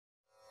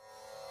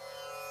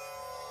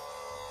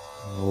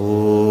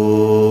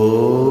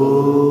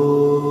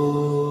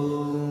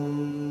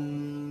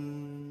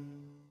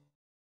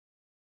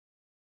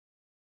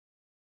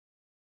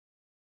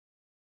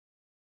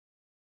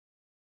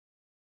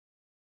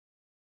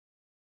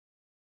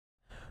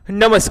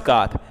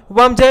नमस्कार,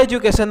 वामजा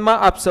एज्युकेशन में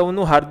आप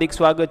सौનું हार्दिक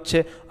स्वागत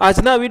है।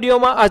 आजना वीडियो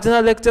में, आजना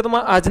लेक्चर में,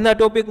 आजना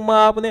टॉपिक में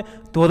आपने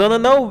ધોરણ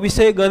 9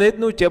 विषय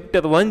गणितનું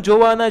ચેપ્ટર 1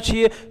 જોવાના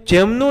છીએ,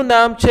 જેમનું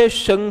નામ છે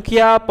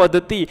સંખ્યા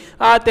પદ્ધતિ।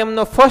 આ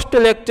તેમનો ફર્સ્ટ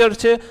લેક્ચર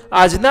છે।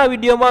 આજના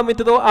વિડીયોમાં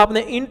મિત્રો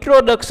આપણે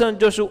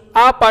ઇન્ટ્રોડક્શન જોશું।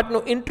 આ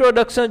પાર્ટનું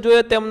ઇન્ટ્રોડક્શન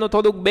જોઈએ, તેમનું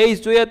થોડુંક બેઝ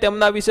જોઈએ,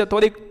 તેમના વિશે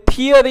થોડીક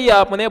થિયરી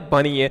આપણે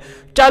ભણીએ।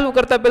 ચાલુ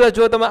કરતા પહેલા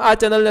જો તમે આ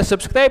ચેનલને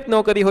સબસ્ક્રાઇબ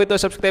ન કરી હોય તો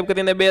સબસ્ક્રાઇબ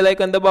કરીને બેલ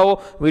આઇકન દબાવો,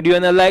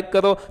 વિડીયોને લાઇક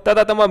કરો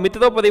તથા તમારા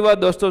મિત્રો પરિવાર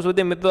દોસ્તો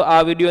સુધી મિત્રો આ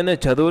વિડીયોને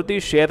જરૂરથી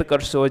શેર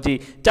કરશો। જી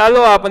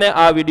ચાલો આપણે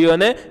આ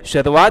વિડીયોને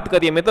શરૂઆત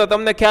કરીએ। મિત્રો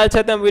તમને ખ્યાલ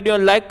છે તેમ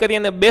વિડીયોને લાઇક કરી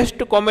અને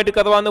બેસ્ટ કોમેન્ટ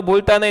કરવાનું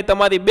ભૂલતા નહીં।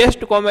 તમારી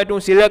બેસ્ટ કોમેન્ટ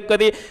હું સિલેક્ટ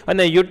કરી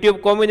અને YouTube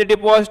community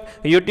post,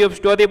 YouTube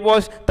story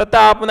post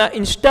તથા આપણા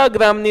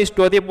ઇન્સ્ટાગ્રામની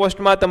સ્ટોરી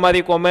પોસ્ટમાં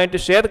તમારી કોમેન્ટ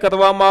શેર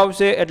કરવામાં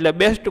આવશે, એટલે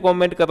બેસ્ટ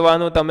કોમેન્ટ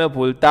કરવાનું તમે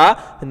ભૂલતા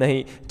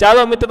નહીં।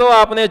 ચાલો મિત્રો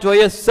આપણે જોઈએ।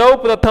 સૌ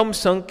પ્રથમ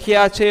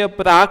સંખ્યા છે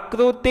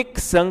પ્રાકૃતિક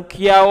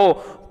સંખ્યાઓ।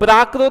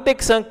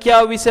 પ્રાકૃતિક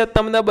સંખ્યાઓ વિશે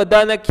તમને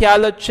બધાને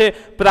ખ્યાલ જ છે।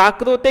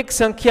 પ્રાકૃતિક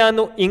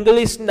સંખ્યાનું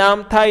ઇંગ્લિશ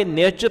નામ થાય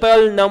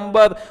નેચરલ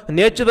નંબર।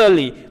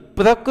 નેચરલી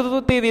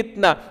પ્રકૃતિ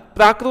રીતના,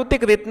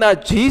 પ્રાકૃતિક રીતના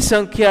જે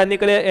સંખ્યા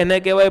નીકળે એને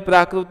કહેવાય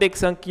પ્રાકૃતિક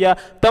સંખ્યા।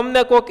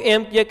 તમને કોઈક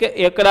એમ કહે કે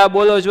એકડા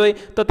બોલો જોઈએ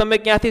તો તમે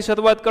ક્યાંથી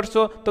શરૂઆત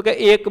કરશો? તો કે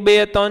 1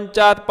 2 3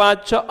 4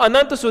 5 6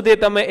 અનંત સુધી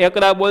તમે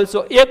એકડા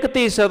બોલશો। 1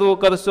 થી શરૂ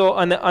કરશો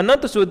અને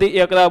અનંત સુધી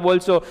એકડા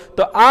બોલશો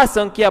તો આ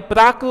સંખ્યા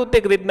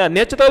પ્રાકૃતિક રીતના,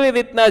 નેચરલી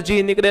રીતના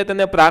જે નીકળે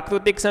તેને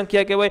પ્રાકૃતિક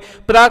સંખ્યા કહેવાય।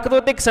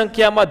 પ્રાકૃતિક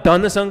સંખ્યામાં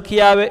ધન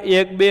સંખ્યા આવે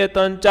 1 2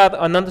 3 4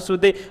 અનંત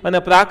સુધી, અને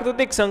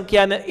પ્રાકૃતિક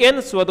સંખ્યાને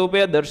n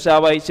સ્વરૂપે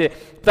દર્શાવાય છે।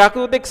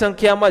 પ્રાકૃતિક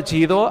સંખ્યામાં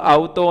 0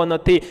 આવતો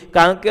નથી,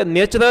 કારણ કે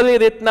નેચરલી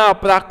રીતના,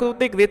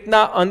 પ્રાકૃતિક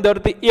રીતના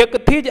અંદરથી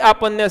એકથી જ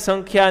આપણને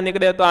સંખ્યા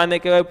નીકળે તો આને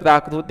કહેવાય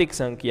પ્રાકૃતિક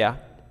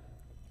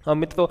સંખ્યા।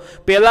 મિત્રો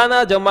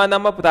પહેલાના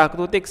જમાનામાં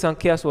પ્રાકૃતિક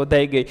સંખ્યા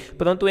શોધાઈ ગઈ,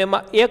 પરંતુ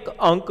એમાં એક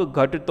અંક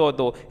ઘટતો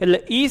હતો,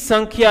 એટલે એ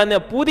સંખ્યાને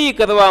પૂરી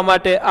કરવા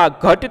માટે આ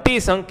ઘટતી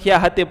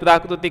સંખ્યા હતી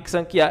પ્રાકૃતિક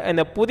સંખ્યા,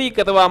 એને પૂરી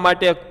કરવા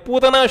માટે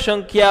પૂર્ણ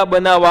સંખ્યા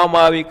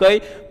બનાવવામાં આવી।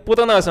 કઈ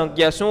પૂર્ણ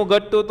સંખ્યા? શું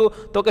ઘટતું હતું?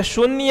 તો કે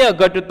શૂન્ય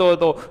ઘટતો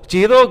હતો,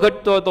 0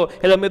 ઘટતો હતો।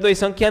 એટલે મિત્રો એ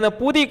સંખ્યાને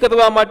પૂરી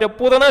કરવા માટે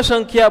પૂર્ણ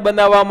સંખ્યા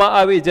બનાવવામાં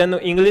આવી,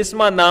 જેનું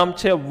ઇંગ્લિશમાં નામ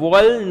છે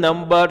વોલ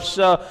નંબર્સ,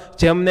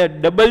 જેમને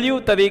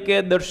W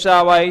તરીકે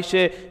દર્શાવાય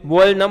છે।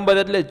 વોલ નંબર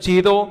એટલે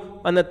 0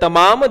 અને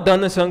તમામ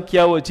ધન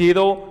સંખ્યાઓ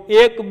 0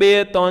 1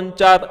 2 3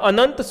 4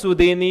 અનંત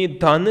સુધીની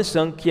ધન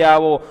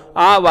સંખ્યાઓ।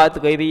 આ વાત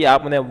કરી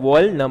આપણે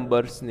વોલ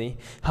નંબર્સની।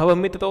 હવે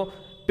મિત્રો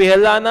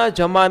પહેલાના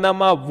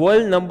જમાનામાં વોલ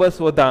નંબર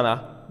શોધાણા,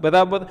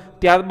 બરાબર,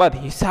 ત્યારબાદ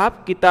હિસાબ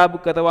કિતાબ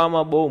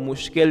કરવામાં બહુ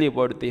મુશ્કેલી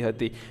પડતી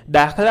હતી।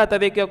 દાખલા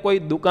તરીકે કોઈ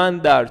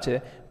દુકાનદાર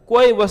છે,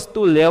 કોઈ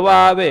વસ્તુ લેવા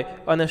આવે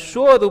અને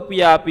 100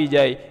 રૂપિયા આપી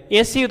જાય,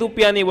 80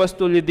 રૂપિયાની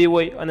વસ્તુ લીધી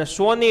હોય અને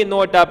 100ની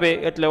નોટ આપે,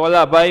 એટલે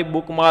ઓલા ભાઈ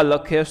બુકમાં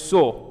લખે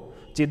 100।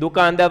 જે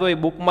દુકાનદાર હોય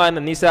બુકમાં,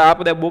 નિશા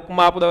આપણે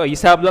બુકમાં આપણો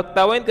હિસાબ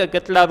લખતા હોય ને કે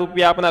કેટલા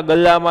રૂપિયા આપણા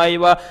ગલ્લામાં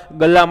આવ્યા,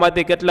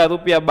 ગલ્લામાંથી કેટલા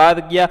રૂપિયા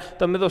બહાર ગયા,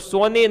 તો મેં તો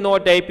 100ની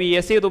નોટ આપી,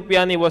 80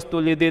 રૂપિયાની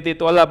વસ્તુ લીધી હતી,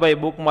 તો ઓલા ભાઈ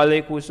બુકમાં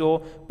લખ્યું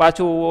 100,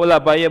 પાછું ઓલા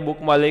ભાઈએ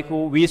બુકમાં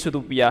લખ્યું 20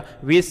 રૂપિયા।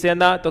 20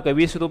 શેના? તો કે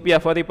 20 રૂપિયા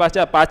ફરી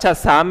પાછા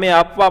સામે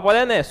આપવા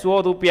પડે ને।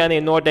 100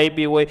 રૂપિયાની નોટ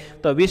આપી હોય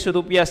તો 20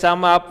 રૂપિયા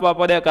સામે આપવા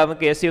પડે, કારણ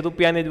કે 80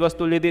 રૂપિયાની જ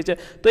વસ્તુ લીધી છે।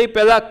 તો એ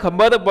પહેલાં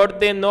ખબર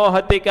પડતી ન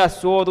હતી કે આ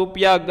 100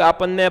 રૂપિયા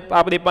આપણને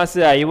આપણી પાસે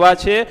આવ્યા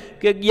છે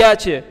કે ગયા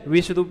છે,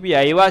 20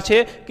 રૂપિયા આવ્યા છે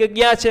કે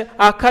ગયા છે।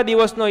 આખા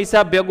દિવસનો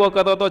હિસાબ ભેગો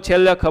કરો તો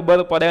છેલ્લે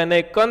ખબર પડે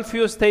નહીં,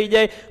 કન્ફ્યુઝ થઈ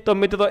જાય। તો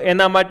મિત્રો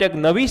એના માટે એક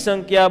નવી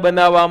સંખ્યા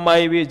બનાવવામાં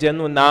આવી,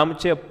 જેનું નામ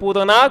છે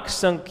પૂર્ણાંક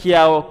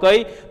સંખ્યાઓ।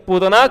 કઈ?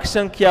 પૂર્ણાંક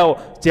સંખ્યાઓ,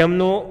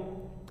 જેમનું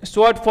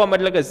શોર્ટ ફોર્મ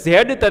એટલે કે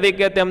Z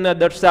તરીકે તેમને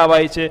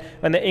દર્શાવાય છે,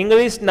 અને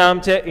ઇંગ્લિશ નામ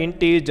છે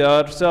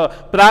ઇન્ટીજર્સ।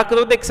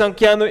 પ્રાકૃતિક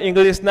સંખ્યાનું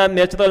ઇંગ્લિશ નામ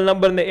નેચરલ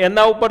નંબર ને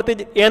એના ઉપરથી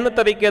જ n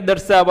તરીકે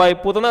દર્શાવાય।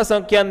 પૂર્ણ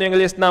સંખ્યાનું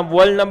ઇંગ્લિશ નામ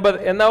વોલ નંબર,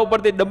 એના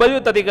ઉપરથી W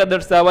તરીકે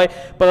દર્શાવાય,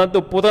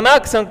 પરંતુ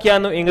પૂર્ણાંક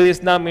સંખ્યાનું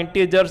ઇંગ્લિશ નામ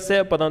ઇન્ટીજર્સ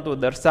છે, પરંતુ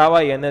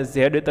દર્શાવાય એને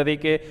Z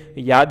તરીકે।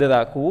 યાદ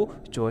રાખવું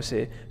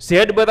જોશે।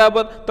 Z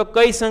બરાબર તો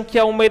કઈ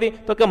સંખ્યા ઉમેરી?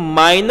 તો કે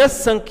માઇનસ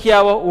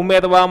સંખ્યાઓ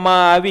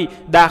ઉમેરવામાં આવી।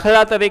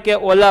 દાખલા તરીકે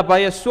ઓલા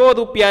ભાઈએ 100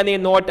 રૂપિયાની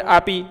નોટ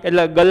આપી,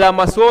 એટલે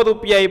ગલ્લામાં 100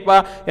 રૂપિયા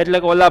આપ્યા, એટલે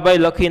કે ઓલા ભાઈ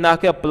લખી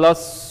નાખે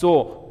 +100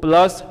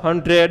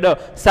 +100।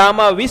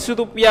 સામાં 20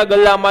 રૂપિયા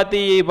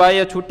ગલ્લામાંથી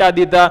ભાઈએ છૂટા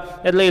દીધા,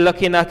 એટલે એ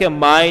લખી નાખે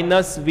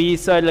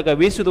 -20, એટલે કે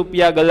 20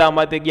 રૂપિયા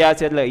ગલ્લામાંથી ગયા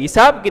છે। એટલે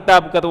હિસાબ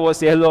કિતાબ કરવો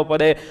સહેલો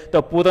પડે।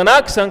 તો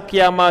પૂર્ણાંક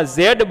સંખ્યામાં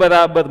Z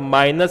બરાબર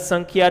માઇનસ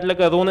સંખ્યા એટલે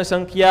કે ઋણ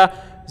સંખ્યા,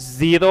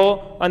 0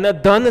 અને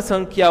ધન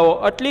સંખ્યાઓ,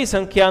 આટલી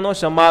સંખ્યાનો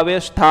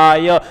સમાવેશ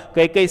થાય।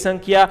 કઈ કઈ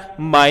સંખ્યા?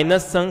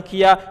 માઇનસ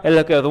સંખ્યા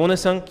એટલે કે ઋણ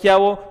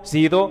સંખ્યાઓ,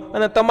 0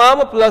 અને તમામ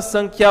પ્લસ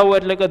સંખ્યાઓ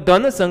એટલે કે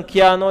ધન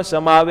સંખ્યાનો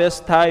સમાવેશ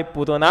થાય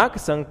પૂર્ણાંક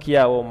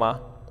સંખ્યાઓમાં।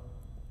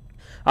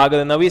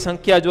 આગળ નવી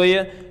સંખ્યા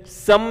જોઈએ,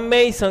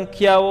 સમય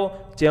સંખ્યાઓ,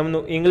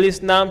 જેમનું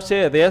ઇંગ્લિશ નામ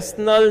છે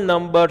રેશનલ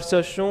નંબર્સ.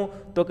 શું?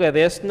 તો કે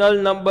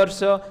રેશનલ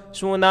નંબર્સ.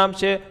 શું નામ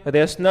છે?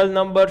 Rational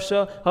numbers.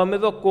 હવે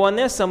મિત્રો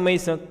કોને સમય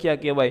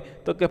સંખ્યા કહેવાય?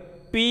 તો કે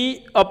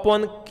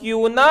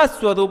P/Q ના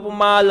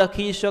સ્વરૂપમાં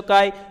લખી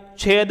શકાય,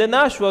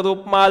 છેદના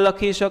સ્વરૂપમાં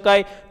લખી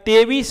શકાય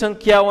તેવી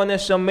સંખ્યાઓને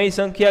સમય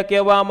સંખ્યા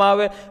કહેવામાં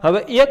આવે. હવે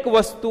એક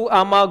વસ્તુ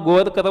આમાં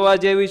ગૌર કરવા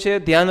જેવી છે,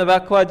 ધ્યાન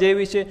રાખવા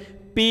જેવી છે.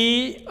 P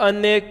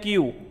અને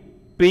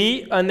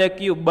Q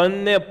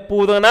બંને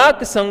પૂર્ણાંક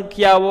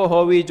સંખ્યાઓ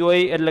હોવી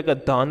જોઈએ, એટલે કે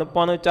ધન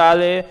પણ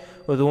ચાલે,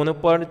 ઋણ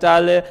પણ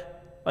ચાલે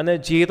અને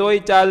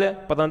ઝીરોય ચાલે.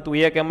 પરંતુ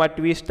એક એમાં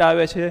ટ્વિસ્ટ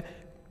આવે છે,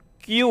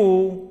 Q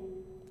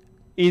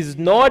is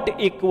not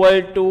equal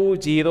to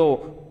 0.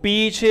 P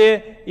છે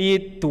એ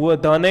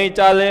ધનય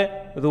ચાલે,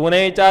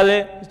 ઋણય ચાલે,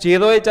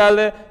 ઝીરોય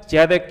ચાલે,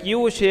 જ્યારે Q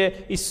છે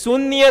એ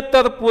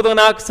શૂન્યતર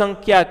પૂર્ણાંક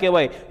સંખ્યા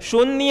કહેવાય.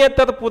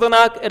 શૂન્યતર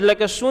પૂર્ણાંક એટલે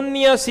કે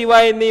શૂન્ય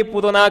સિવાયની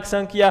પૂર્ણાંક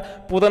સંખ્યા.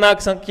 પૂર્ણાંક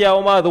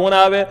સંખ્યાઓમાં ઋણ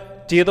આવે,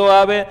 જીરો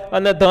આવે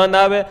અને ધન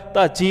આવે. તો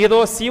આ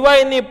જીરો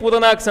સિવાયની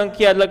પૂર્ણાંક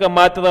સંખ્યા એટલે કે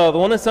માત્ર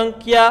ઋણ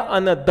સંખ્યા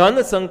અને ધન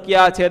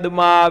સંખ્યા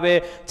છેદમાં આવે.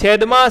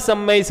 છેદમાં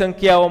સમય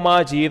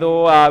સંખ્યાઓમાં જીરો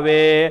આવે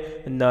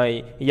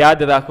નહીં. યાદ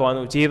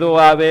રાખવાનું, જીરો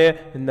આવે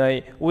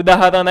નહીં.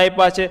 ઉદાહરણ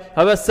આપ્યા છે.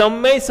 હવે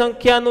સમય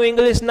સંખ્યાનું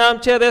ઇંગ્લિશ નામ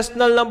છે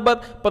રેશનલ નંબર,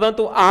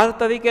 પરંતુ આર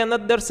તરીકે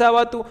નથી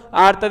દર્શાવાતું.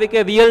 આર તરીકે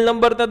રિયલ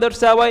નંબર ન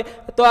દર્શાવાય.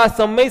 તો આ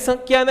સમય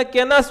સંખ્યાને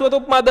કેના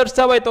સ્વરૂપમાં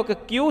દર્શાવાય? તો કે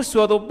Q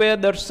સ્વરૂપે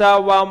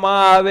દર્શાવવામાં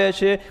આવે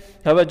છે.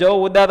 હવે જો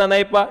ઉદાહરણ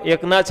આપ્યા,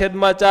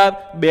 1/4,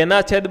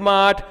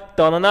 2/8,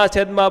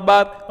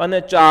 3/12 અને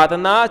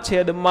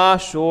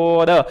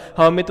 4/16.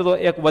 હવે મિત્રો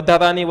એક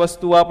વધારાની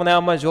વસ્તુ આપણે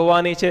આમાં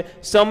જોવાની છે,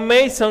 સમય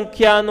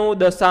સંખ્યાનું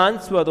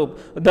દશાંશ સ્વરૂપ.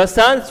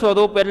 દશાંશ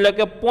સ્વરૂપ એટલે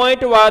કે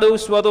પોઈન્ટ વાળું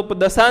સ્વરૂપ.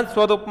 દશાંશ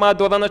સ્વરૂપમાં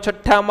ધોરણ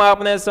 6માં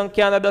આપણે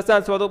સંખ્યાના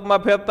દશાંશ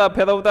સ્વરૂપમાં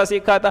ફેરવતા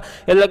શીખાતા,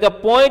 એટલે કે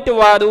પોઈન્ટ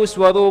વાળું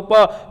સ્વરૂપ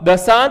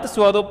દશાંશ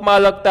સ્વરૂપમાં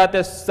લખતા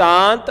તે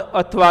શાંત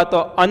અથવા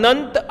તો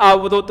અનંત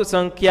આવૃત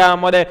સંખ્યા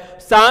મળે.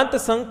 શાંત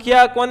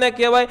સંખ્યા કોને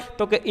કહેવાય?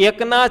 તો કે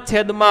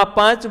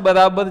 1/5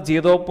 બરાબર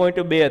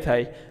 0.2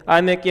 થાય.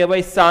 આને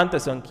કહેવાય શાંત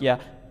સંખ્યા.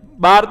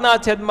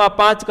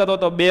 12/5 કરો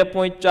તો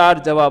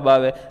 2.4 જવાબ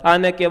આવે.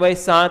 આને કહેવાય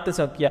શાંત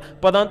સંખ્યા.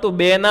 પરંતુ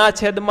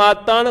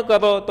 2/3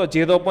 કરો તો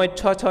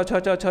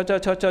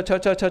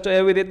 0.6666666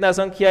 એવી રીતના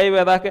સંખ્યા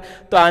આવી રાખે,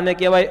 તો આને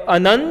કહેવાય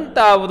અનંત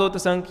આવૃત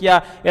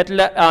સંખ્યા.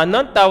 એટલે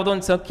અનંત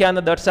આવૃત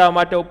સંખ્યાને દર્શાવવા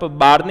માટે ઉપર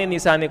 12ની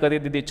નિશાની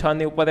કરી દીધી,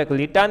 6ની ઉપર એક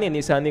લીટાની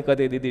નિશાની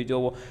કરી દીધી.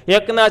 જોવો,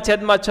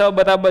 1/6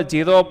 બરાબર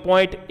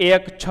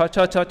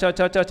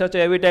 0.1666666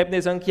 એવી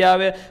ટાઈપની સંખ્યા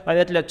આવે. અને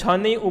એટલે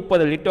 6ની ઉપર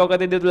લીટો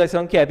કરી દીધું,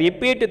 સંખ્યા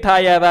રિપીટ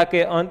થાય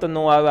કે અંત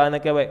નો આવે. આને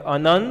કહેવાય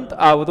અનંત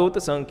આવૃત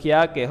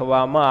સંખ્યા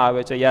કહેવામાં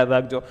આવે છે. યાદ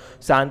રાખજો,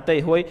 શાંતય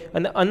હોય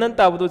અને અનંત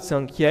આવૃત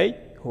સંખ્યા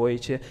હોય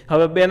છે.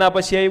 હવે બેના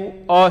પછી આવ્યું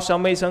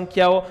અસમય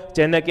સંખ્યાઓ,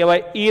 જેને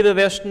કહેવાય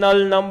ઇરરેશનલ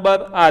નંબર.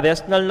 આ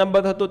રેશનલ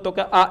નંબર હતું, તો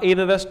કે આ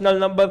ઇરરેશનલ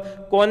નંબર.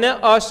 કોને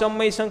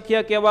અસમય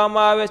સંખ્યા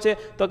કહેવામાં આવે છે?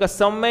 તો કે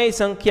સમય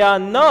સંખ્યા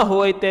ન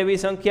હોય તેવી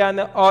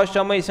સંખ્યાને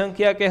અસમય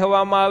સંખ્યા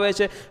કહેવામાં આવે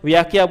છે.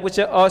 વ્યાખ્યા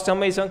પૂછે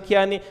અસમય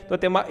સંખ્યાની, તો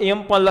તેમાં એમ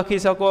પણ લખી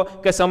શકો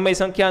કે સમય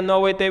સંખ્યા ન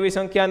હોય તેવી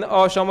સંખ્યાને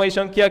અસમય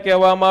સંખ્યા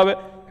કહેવામાં આવે.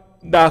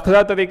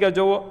 દાખલા તરીકે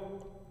જુઓ,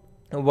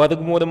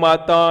 વર્ગમૂળમાં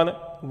 3,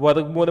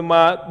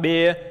 વર્ગમૂળમાં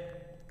 2,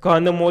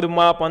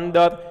 ઘનમૂળમાં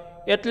 15.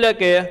 એટલે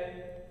કે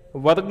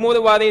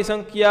વર્ગમૂળવાળી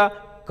સંખ્યા,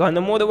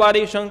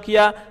 ઘનમૂળવાળી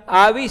સંખ્યા,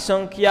 આવી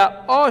સંખ્યા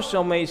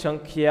અસમય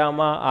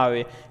સંખ્યામાં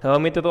આવે. હવે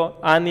મિત્રો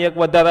આની એક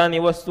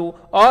વધારાની વસ્તુ,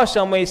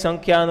 અસમય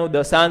સંખ્યાનું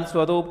દશાંશ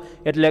સ્વરૂપ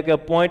એટલે કે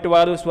પોઈન્ટ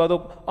વાળું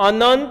સ્વરૂપ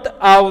અનંત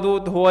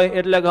આવૃત હોય.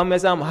 એટલે કે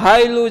હંમેશા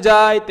હાયલું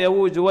જાય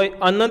તેવું જ હોય,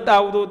 અનંત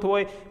આવૃત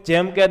હોય.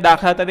 જેમ કે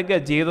દાખલા તરીકે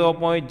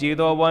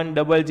 0.01, 001,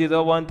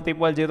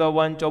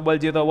 0001,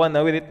 401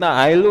 આવી રીતના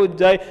હાયલું જ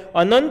જાય,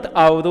 અનંત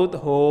આવૃત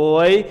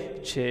હોય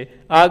છે.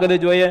 આગળ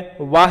જોઈએ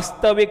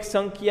વાસ્તવિક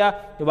સંખ્યા.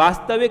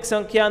 વાસ્તવિક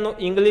સંખ્યાનું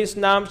ઇંગ્લિશ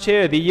નામ છે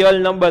રિયલ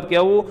નંબર.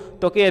 કેવું?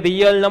 તો કે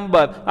રિયલ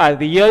નંબર. આ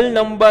રિયલ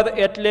નંબર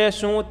એટલે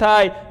શું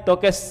થાય? તો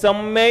કે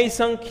સમય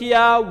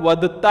સંખ્યા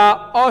વધતા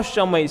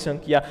અસમય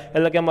સંખ્યા.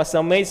 એટલે કે એમાં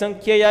સમય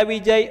સંખ્યા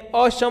આવી જાય,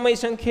 અસમય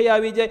સંખ્યા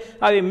આવી જાય.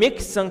 આવી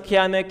મિક્સ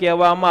સંખ્યાને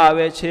કહેવામાં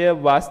આવે છે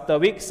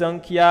વાસ્તવિક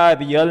સંખ્યા,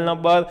 રિયલ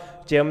નંબર.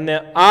 જેમને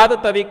આર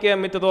તરીકે,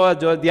 મિત્રો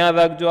જો ધ્યાન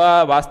રાખજો,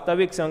 આ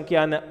વાસ્તવિક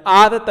સંખ્યાને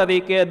આર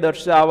તરીકે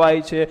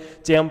દર્શાવાય છે.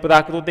 જેમ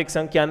પ્રાકૃતિક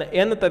સંખ્યાને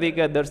એન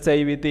તરીકે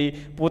દર્શાવી હતી,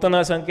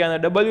 પૂર્ણ સંખ્યાને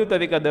W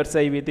તરીકે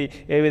દર્શાવી હતી,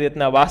 એવી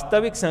રીતના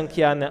વાસ્તવિક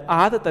સંખ્યાને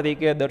આર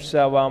તરીકે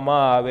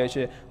દર્શાવવામાં આવે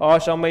છે.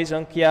 અસમય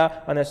સંખ્યા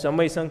અને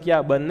સમય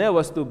સંખ્યા બંને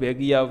વસ્તુ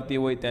ભેગી આવતી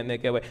હોય તેને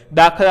કહેવાય.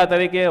 દાખલા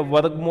તરીકે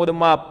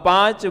વર્ગમૂળમાં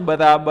 5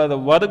 બરાબર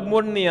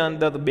વર્ગમૂળની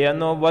અંદર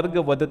 2નો વર્ગ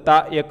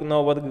વત્તા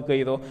 1નો વર્ગ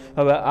કર્યો.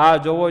 હવે આ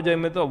જોવો જોઈએ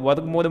મિત્રો,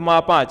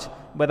 વર્ગમૂળમાં 5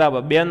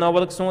 બરાબર 2નો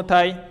વર્ગ શું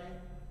થાય?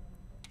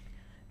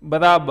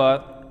 બરાબર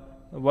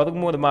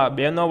વર્ગમૂળમાં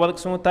 2નો વર્ગ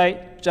શું થાય?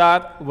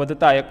 4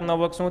 વત્તા 1નો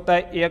વર્ગ શું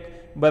થાય? 1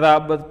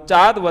 બરાબર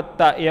 4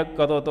 વત્તા 1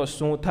 કરો તો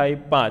શું થાય?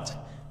 5.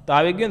 તો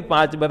આવી ગયું ને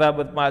 5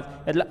 બરાબર 5.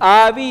 એટલે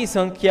આવી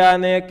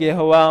સંખ્યાને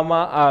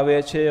કહેવામાં આવે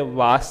છે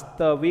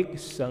વાસ્તવિક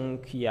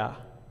સંખ્યા.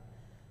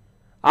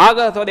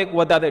 આગળ થોડીક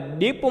વધારે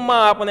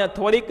ડીપમાં આપણે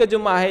થોડીક જ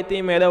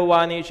માહિતી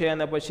મેળવવાની છે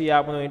અને પછી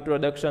આપણો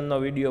ઇન્ટ્રોડક્શનનો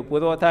વિડીયો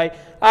પૂરો થાય.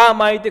 આ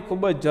માહિતી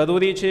ખૂબ જ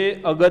જરૂરી છે,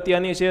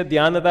 અગત્યની છે,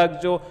 ધ્યાન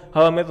રાખજો.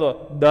 હવે મિત્રો,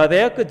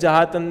 દરેક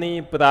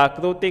જાતની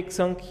પ્રાકૃતિક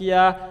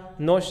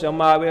સંખ્યાનો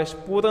સમાવેશ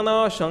પૂર્ણ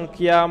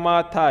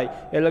સંખ્યામાં થાય.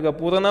 એટલે કે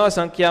પૂર્ણ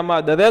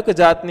સંખ્યામાં દરેક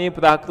જાતની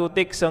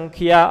પ્રાકૃતિક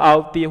સંખ્યા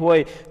આવતી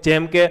હોય.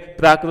 જેમ કે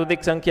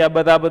પ્રાકૃતિક સંખ્યા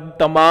બરાબર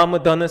તમામ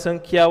ધન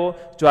સંખ્યાઓ.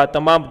 જો આ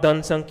તમામ ધન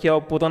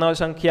સંખ્યાઓ પૂર્ણ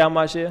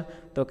સંખ્યામાં છે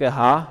તો કે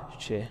હા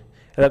છે.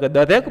 એટલે કે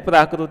દરેક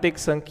પ્રાકૃતિક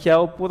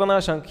સંખ્યાઓ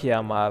પૂર્ણ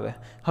સંખ્યામાં આવે.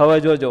 હવે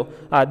જોજો,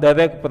 આ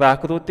દરેક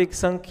પ્રાકૃતિક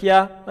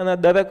સંખ્યા અને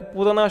દરેક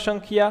પૂર્ણ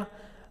સંખ્યા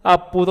આ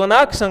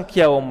પૂર્ણાંક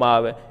સંખ્યાઓમાં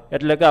આવે.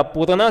 એટલે કે આ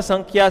પૂર્ણ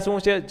સંખ્યા શું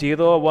છે?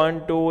 0,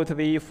 1, 2,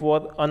 3,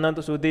 4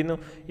 અનંત સુધીનું,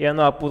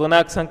 એનો આ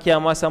પૂર્ણાંક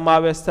સંખ્યામાં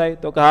સમાવેશ થાય.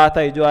 તો કે હા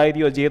થાય. જો આ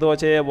રહ્યો 0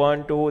 છે,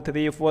 1, 2,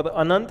 3, 4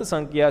 અનંત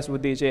સંખ્યા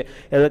સુધી છે,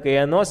 એટલે કે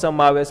એનો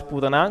સમાવેશ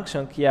પૂર્ણાંક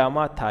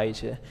સંખ્યામાં થાય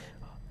છે.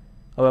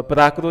 હવે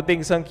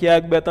પ્રાકૃતિક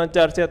સંખ્યા 1, 2, 3,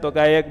 4 છે, તો કે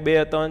આ 1,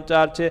 2, 3,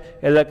 4 છે,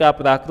 એટલે કે આ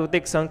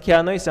પ્રાકૃતિક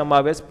સંખ્યાનો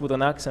સમાવેશ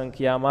પૂર્ણાંક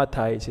સંખ્યામાં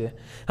થાય છે.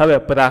 હવે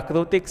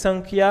પ્રાકૃતિક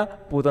સંખ્યા,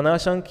 પૂર્ણ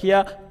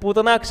સંખ્યા,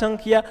 પૂર્ણાંક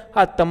સંખ્યા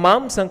આ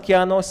તમામ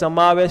સંખ્યાનો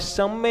સમાવેશ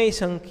સમય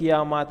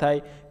સંખ્યામાં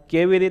થાય.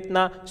 કેવી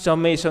રીતના?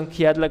 સમય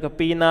સંખ્યા એટલે કે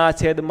પીના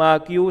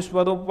છેદમાં ક્યુ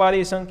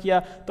સ્વરૂપવાળી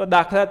સંખ્યા. તો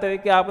દાખલા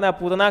તરીકે આપણે આ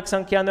પૂર્ણાંક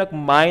સંખ્યાનો એક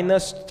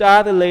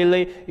 -4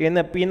 લઈ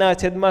એને પીના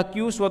છેદમાં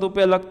ક્યુ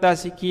સ્વરૂપે લખતા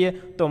શીખીએ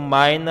તો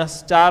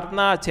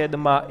 -4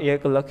 છેદમાં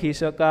 1 લખી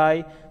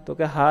શકાય. તો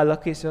કે હા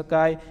લખી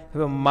શકાય.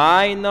 હવે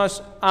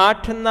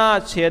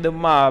 -8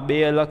 છેદમાં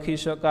 2 લખી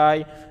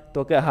શકાય.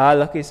 તો કે હા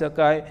લખી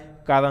શકાય.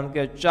 કારણ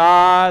કે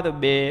 4,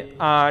 2,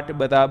 8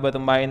 બરાબર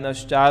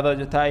 -4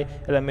 જ થાય.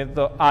 એટલે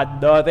મિત્રો, આ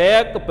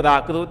દરેક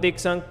પ્રાકૃતિક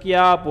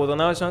સંખ્યા,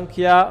 પૂર્ણ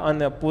સંખ્યા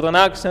અને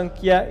પૂર્ણાંક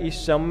સંખ્યા એ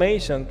સમય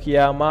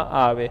સંખ્યામાં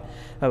આવે.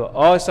 હવે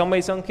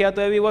અસમય સંખ્યા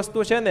તો એવી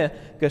વસ્તુ છે ને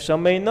કે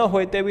સમય ન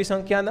હોય તેવી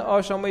સંખ્યાને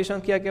અસમય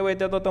સંખ્યા કહેવાય.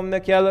 તે તો તમને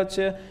ખ્યાલ જ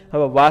છે.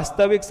 હવે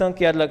વાસ્તવિક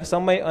સંખ્યા એટલે કે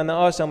સમય અને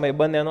અસમય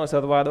બંનેનો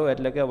સરવાળો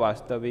એટલે કે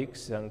વાસ્તવિક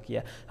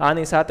સંખ્યા.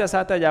 આની સાથે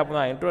સાથે જ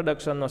આપણો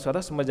ઇન્ટ્રોડક્શનનો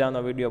સરસ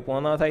મજાનો વિડીયો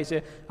પૂર્ણ થાય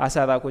છે.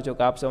 આશા રાખું છું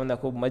કે આપ સૌને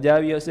ખૂબ મજા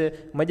આવી હશે.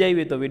 મજા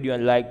આવી તો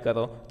વિડીયોને લાઇક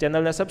કરો,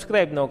 ચેનલને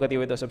સબસ્ક્રાઇબ ન કરી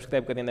હોય તો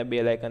સબસ્ક્રાઇબ કરીને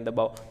બેલ આઇકન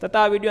દબાવો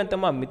તથા આ વિડીયોને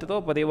તમામ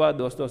મિત્રો, પરિવાર,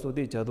 દોસ્તો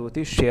સુધી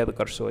જરૂરથી શેર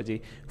કરશો.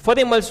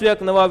 ફરી મળશું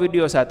એક નવા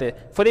વિડીયો સાથે.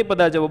 ફરી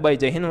પધારજો. બાય.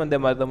 જય હિન્દ, વંદે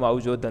માતરમ.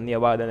 આવજો.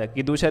 ધન્યવાદ. અને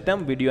કીધું છે તેમ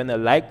વિડીયોને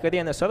લાઇક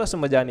કરી અને સરસ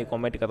મજાની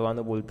કોમેન્ટ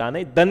કરવાનું ભૂલતા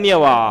નહીં.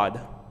 ધન્યવાદ.